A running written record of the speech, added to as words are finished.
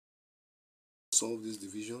solve this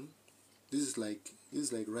division. This is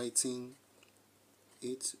like writing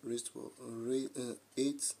 8 raised to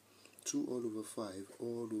 8 2 all over 5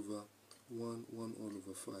 all over 1 1 all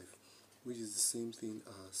over 5, which is the same thing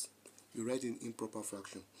as you write in improper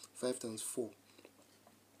fraction. 5 times 4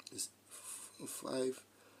 is 5.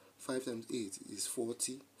 5 times 8 is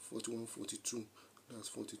 40. 41, 42. That's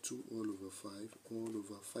 42 all over 5 all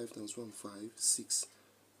over 5 times 1 5 6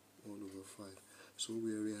 all over 5. So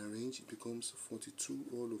we rearrange, it becomes 42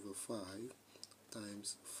 all over 5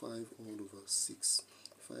 times 5 all over 6.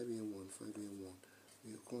 5 and 1, 5 and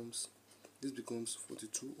 1. This becomes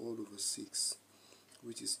 42 all over 6,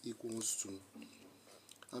 which is equals to,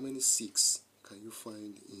 how many 6 can you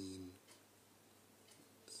find in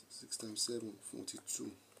 6 times 7?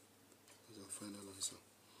 42. That's our final answer.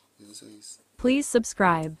 The answer is, please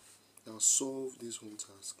subscribe. now solve this whole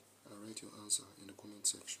task and write your answer in the comment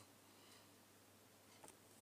section.